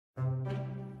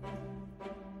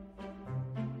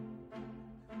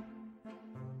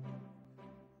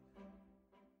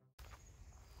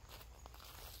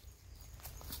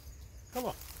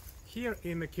Hello, here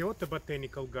in the Kyoto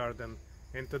Botanical Garden,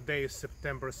 and today is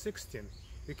September 16,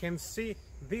 you can see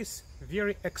this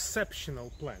very exceptional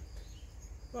plant.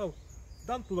 Well,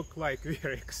 don't look like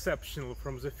very exceptional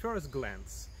from the first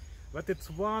glance, but it's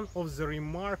one of the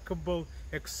remarkable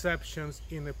exceptions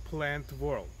in the plant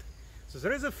world. So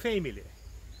there is a family,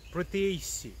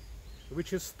 Proteaceae,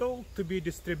 which is thought to be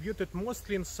distributed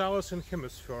mostly in Southern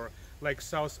Hemisphere, like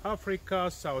South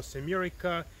Africa, South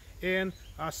America, and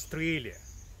Australia,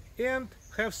 and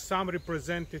have some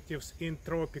representatives in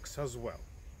tropics as well.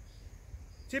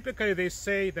 Typically they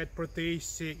say that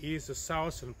Proteaceae is a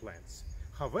southern plants.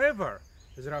 However,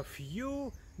 there are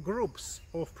few groups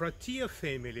of Protea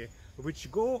family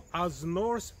which go as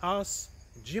north as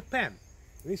Japan.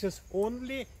 This is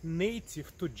only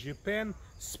native to Japan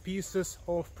species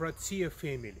of Protea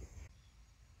family.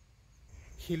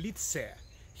 Helicia,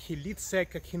 Helicia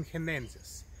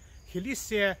cochinchinensis.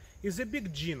 Helicia is a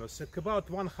big genus, about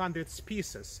 100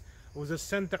 species, with a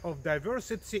center of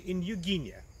diversity in New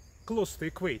Guinea, close to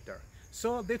equator.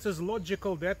 So this is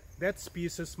logical that that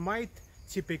species might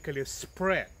typically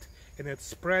spread, and it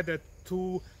spread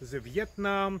to the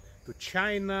Vietnam, to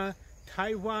China,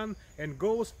 Taiwan, and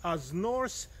goes as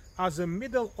north as the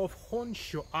middle of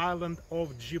Honshu Island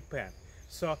of Japan.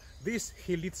 So this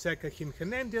Helicia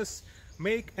cochinchinensis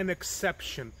make an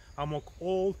exception among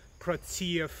all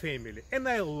Protea family, and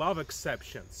I love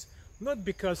exceptions. Not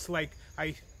because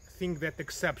I think that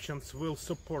exceptions will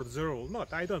support the rule.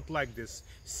 Not, I don't like this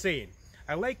saying.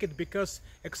 I like it because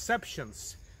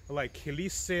exceptions like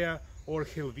Helicia or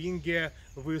Helvingia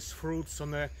with fruits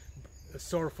on the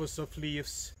surface of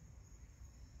leaves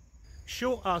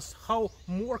show us how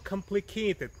more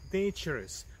complicated nature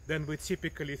is than we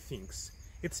typically think.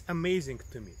 It's amazing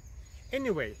to me.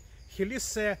 Anyway,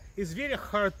 Helicia is very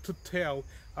hard to tell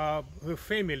the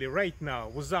family right now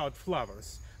without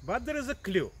flowers, but there is a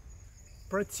clue.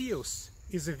 Proteus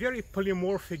is a very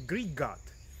polymorphic Greek god,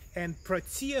 and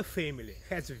Protea family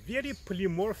has very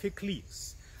polymorphic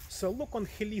leaves. So look on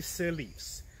Helicia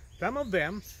leaves. Some of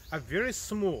them are very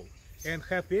small and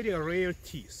have very rare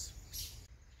teeth,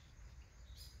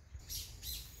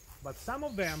 but some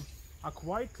of them are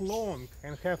quite long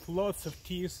and have lots of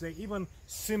teeth. They're even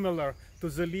similar to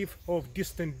the leaf of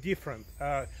distant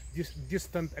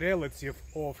relative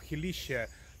of Helicia,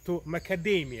 to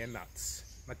macadamia nuts,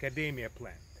 macadamia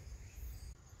plant.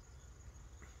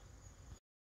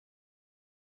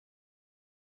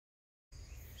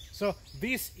 So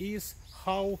this is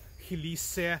how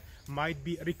Helicia might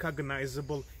be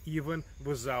recognizable even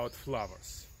without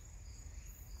flowers.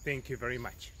 Thank you very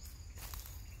much.